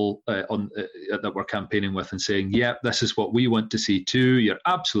people that we're campaigning with and saying, yeah, this is what we want to see too. You're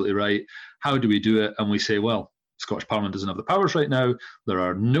absolutely right. How do we do it? And we say, well, Scottish Parliament doesn't have the powers right now. There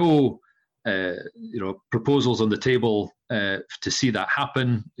are no proposals on the table to see that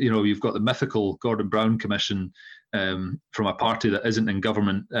happen. You've got the mythical Gordon Brown Commission from a party that isn't in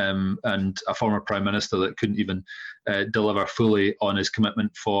government, and a former Prime Minister that couldn't even deliver fully on his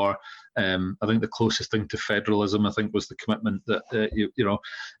commitment for, I think the closest thing to federalism, I think, was the commitment that,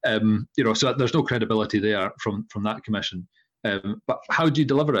 so there's no credibility there from that commission. But how do you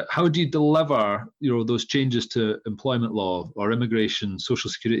deliver it? How do you deliver, those changes to employment law or immigration, social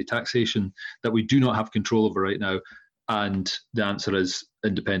security, taxation that we do not have control over right now? And the answer is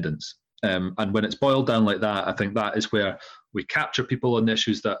independence. And when it's boiled down like that, I think that is where we capture people on the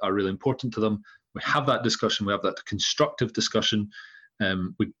issues that are really important to them. We have that discussion, we have that constructive discussion,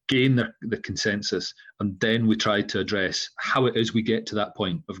 we gain the consensus, and then we try to address how it is we get to that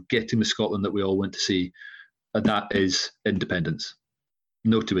point of getting the Scotland that we all want to see. And that is independence.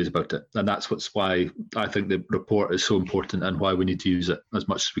 No two ways about it. And that's why I think the report is so important and why we need to use it as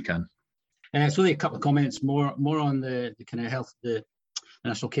much as we can. It's really a couple of comments, more on the kind of health, the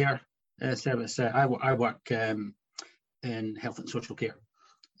National Care Service. I work in health and social care,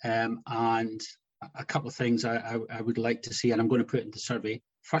 and a couple of things I would like to see, and I'm going to put in the survey.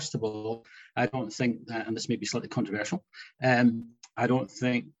 First of all, I don't think that, and this may be slightly controversial, I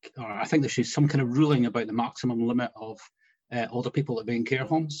think there should be some kind of ruling about the maximum limit of older people that be in care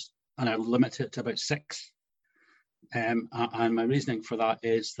homes, and I would limit it to about 6. And my reasoning for that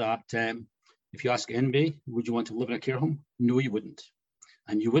is that if you ask anybody, would you want to live in a care home? No, you wouldn't.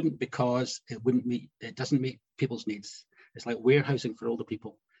 And you wouldn't because it doesn't meet people's needs. It's like warehousing for older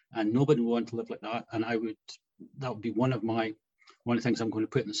people, and nobody would want to live like that. And that would be one of the things I'm going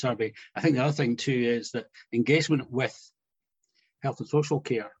to put in the survey. I think the other thing too is that engagement with health and social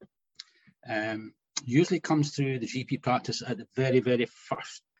care usually comes through the GP practice at the very, very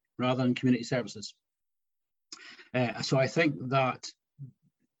first, rather than community services. So I think that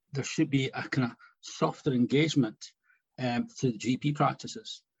there should be a kind of softer engagement through the GP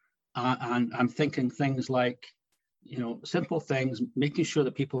practices. And I'm thinking things like, simple things, making sure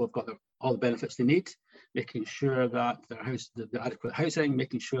that people have got all the benefits they need, making sure that the adequate housing,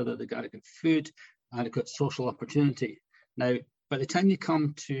 making sure that they get adequate food, adequate social opportunity. Now, by the time you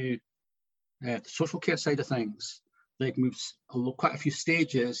come to the social care side of things, they move quite a few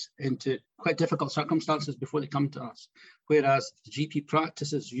stages into quite difficult circumstances before they come to us. Whereas the GP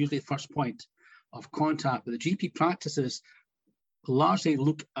practice is usually the first point of contact, but the GP practices largely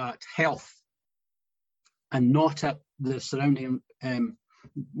look at health and not at the surrounding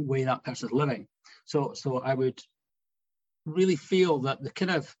way that person is living. So I would really feel that the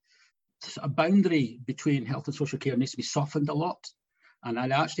kind of a boundary between health and social care needs to be softened a lot, and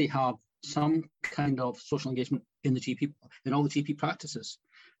I'd actually have some kind of social engagement in all the GP practices,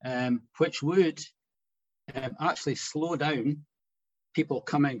 which would actually slow down people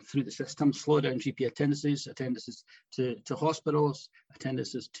coming through the system, slow down GP attendances to hospitals,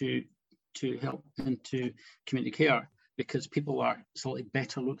 attendances to help into community care, because people are slightly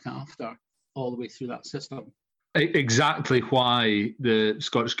better looked after all the way through that system. Exactly why the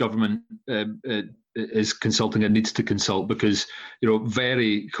Scottish Government is consulting and needs to consult, because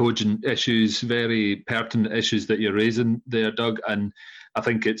very cogent issues, very pertinent issues that you're raising there, Doug, and I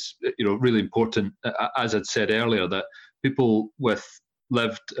think it's really important, as I'd said earlier, that people with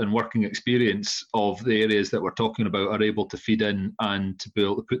lived and working experience of the areas that we're talking about are able to feed in and to be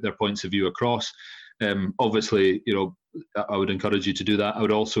able to put their points of view across. Obviously, I would encourage you to do that. I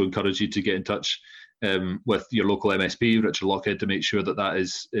would also encourage you to get in touch with your local MSP, Richard Lockhead, to make sure that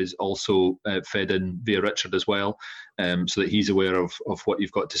is also fed in via Richard as well, so that he's aware of what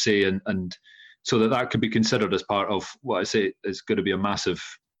you've got to say, and so that could be considered as part of what I say is going to be a massive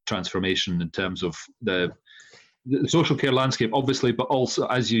transformation in terms of the the social care landscape, obviously, but also,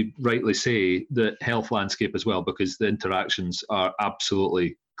 as you rightly say, the health landscape as well, because the interactions are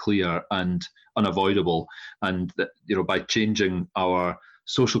absolutely clear and unavoidable. And by changing our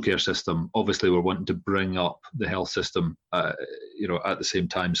social care system, obviously, we're wanting to bring up the health system, at the same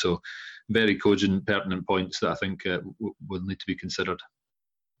time. So, very cogent, pertinent points that I think will need to be considered.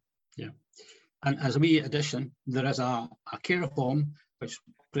 Yeah, and as a wee addition, there is a care home which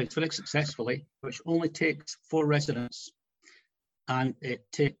operates very successfully, which only takes 4 residents, and it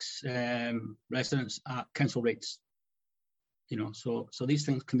takes residents at council rates. So these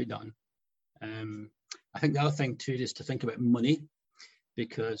things can be done. I think the other thing too is to think about money,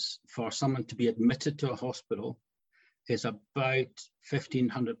 because for someone to be admitted to a hospital is about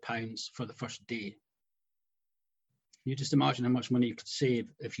 £1,500 for the first day. You just imagine how much money you could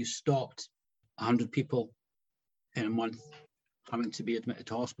save if you stopped 100 people in a month having to be admitted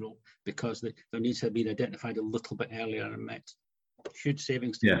to hospital because their needs had been identified a little bit earlier and met. Huge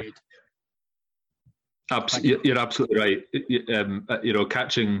savings to be made. You're absolutely right.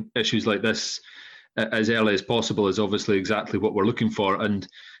 Catching issues like this as early as possible is obviously exactly what we're looking for. And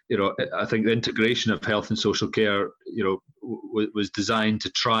I think the integration of health and social care, was designed to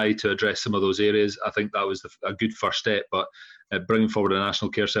try to address some of those areas. I think that was a good first step, but bringing forward a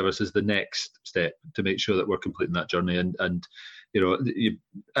national care service is the next step to make sure that we're completing that journey. And you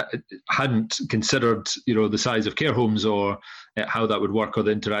hadn't considered, the size of care homes or how that would work or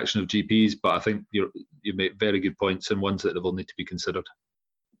the interaction of GPs, but I think you make very good points and ones that will need to be considered.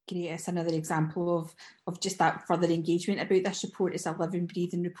 Great, it's another example of just that further engagement about this report. It's a living,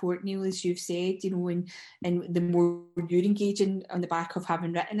 breathing report, Neil, as you've said, and the more you're engaging on the back of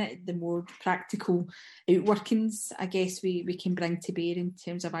having written it, the more practical outworkings, I guess, we can bring to bear in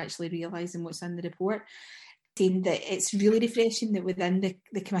terms of actually realising what's in the report. Saying that it's really refreshing that within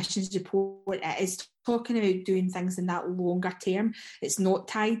the Commission's report it is talking about doing things in that longer term. It's not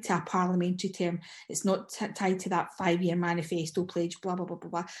tied to a parliamentary term. It's not tied to that 5-year manifesto pledge, blah, blah, blah, blah,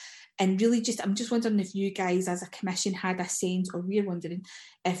 blah. And really I'm just wondering if you guys as a Commission had a sense, or we're wondering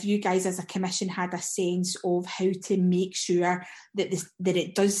if you guys as a Commission had a sense of how to make sure that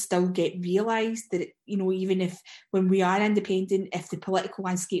it does still get realised, that even if when we are independent, if the political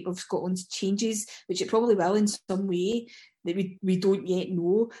landscape of Scotland changes, which it probably will in some way, that we don't yet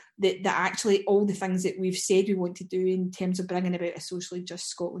know, that actually all the things that we've said we want to do in terms of bringing about a socially just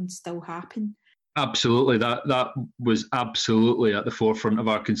Scotland still happen. Absolutely, that was absolutely at the forefront of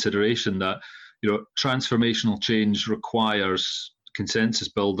our consideration, that transformational change requires consensus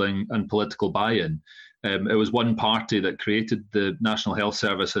building and political buy-in. It was one party that created the National Health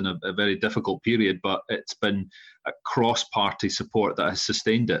Service in a very difficult period, but it's been a cross-party support that has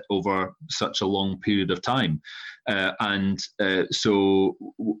sustained it over such a long period of time. So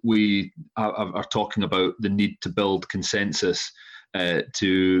we are talking about the need to build consensus,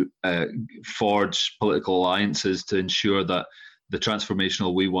 to forge political alliances to ensure that the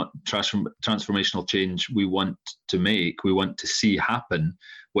transformational change we want to make, we want to see happen,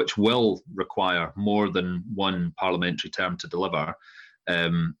 which will require more than one parliamentary term to deliver,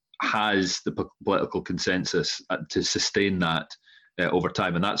 has the political consensus to sustain that over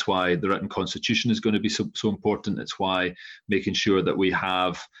time. And that's why the written constitution is going to be so important. It's why making sure that we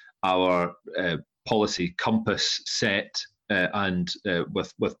have our policy compass set and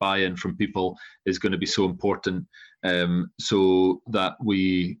with buy-in from people is going to be so important, so that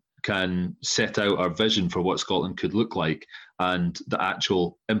we can set out our vision for what Scotland could look like, and the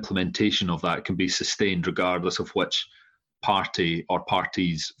actual implementation of that can be sustained regardless of which party or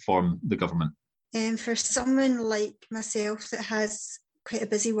parties form the government. For someone like myself that has quite a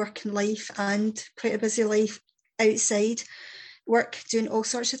busy working life and quite a busy life outside work, doing all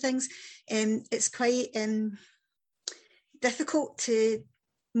sorts of things, it's quite difficult to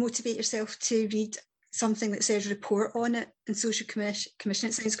motivate yourself to read something that says report on it in Social Commission.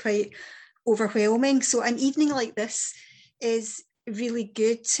 It sounds quite overwhelming. So an evening like this is really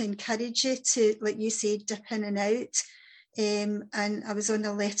good to encourage you to, like you said, dip in and out. And I was on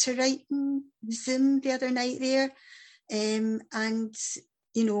a letter writing Zoom the other night there, and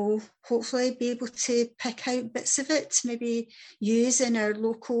hopefully be able to pick out bits of it to maybe use in our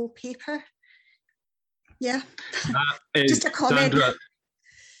local paper. Yeah, just a comment.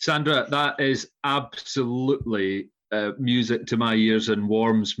 Sandra, that is absolutely music to my ears and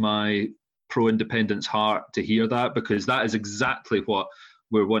warms my pro-independence heart to hear that, because that is exactly what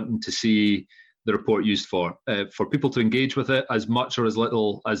we're wanting to see the report used for people to engage with it as much or as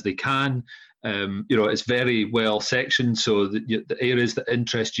little as they can. It's very well sectioned, so the areas that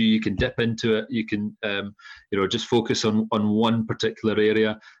interest you, you can dip into it. You can, just focus on one particular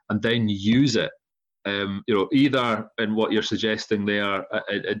area and then use it either in what you're suggesting there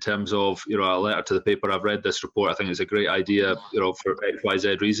in terms of, a letter to the paper, I've read this report, I think it's a great idea, for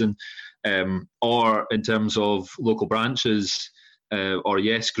XYZ reason, or in terms of local branches or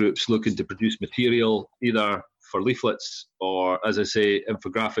yes groups looking to produce material, either for leaflets or, as I say,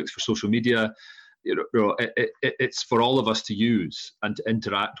 infographics for social media. It's for all of us to use and to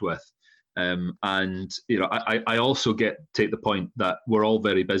interact with. I also take the point that we're all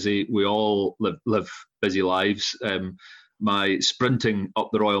very busy. We all live busy lives. My sprinting up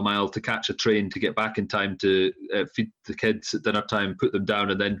the Royal Mile to catch a train to get back in time to feed the kids at dinner time, put them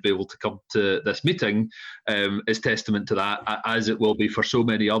down, and then be able to come to this meeting is testament to that, as it will be for so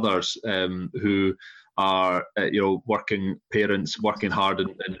many others who are working parents, working hard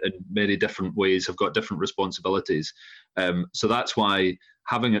in many different ways, have got different responsibilities. So that's why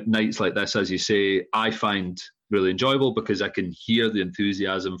having nights like this, as you say, I find really enjoyable, because I can hear the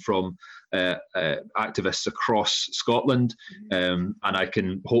enthusiasm from activists across Scotland, and I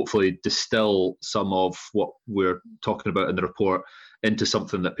can hopefully distill some of what we're talking about in the report into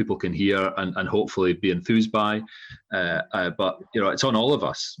something that people can hear and hopefully be enthused by. But it's on all of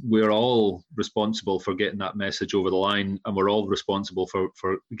us. We're all responsible for getting that message over the line, and we're all responsible for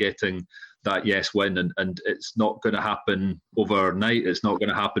getting that yes win. And it's not going to happen overnight. It's not going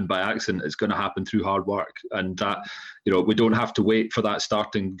to happen by accident. It's going to happen through hard work. And that, we don't have to wait for that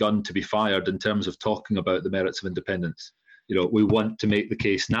starting gun to be fired in terms of talking about the merits of independence. We want to make the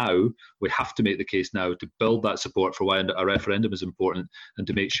case now. We have to make the case now to build that support for why a referendum is important, and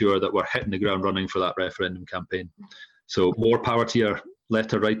to make sure that we're hitting the ground running for that referendum campaign. So more power to your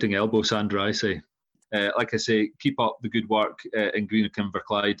letter writing elbow, Sandra, I say. Like I say, keep up the good work in Greenock and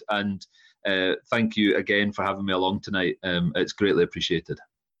Inverclyde, and thank you again for having me along tonight. It's greatly appreciated.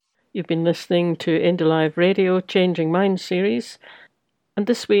 You've been listening to Indie Live Radio Changing Minds series. And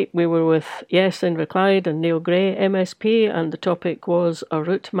this week we were with Yes Inverclyde and Neil Gray, MSP, and the topic was a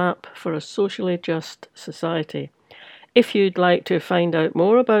route map for a socially just society. If you'd like to find out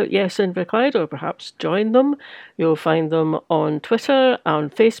more about Yes Inverclyde, or perhaps join them, you'll find them on Twitter, on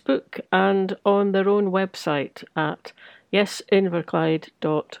Facebook, and on their own website at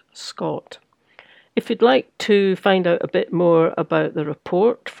yesinverclyde.scot. If you'd like to find out a bit more about the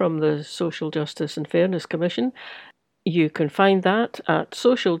report from the Social Justice and Fairness Commission, you can find that at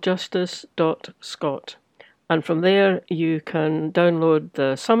socialjustice.scot. And from there you can download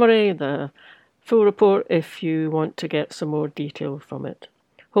the summary, the full report, if you want to get some more detail from it.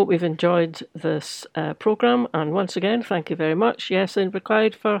 Hope you've enjoyed this programme, and once again, thank you very much, Yes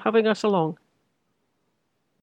Inverclyde, for having us along.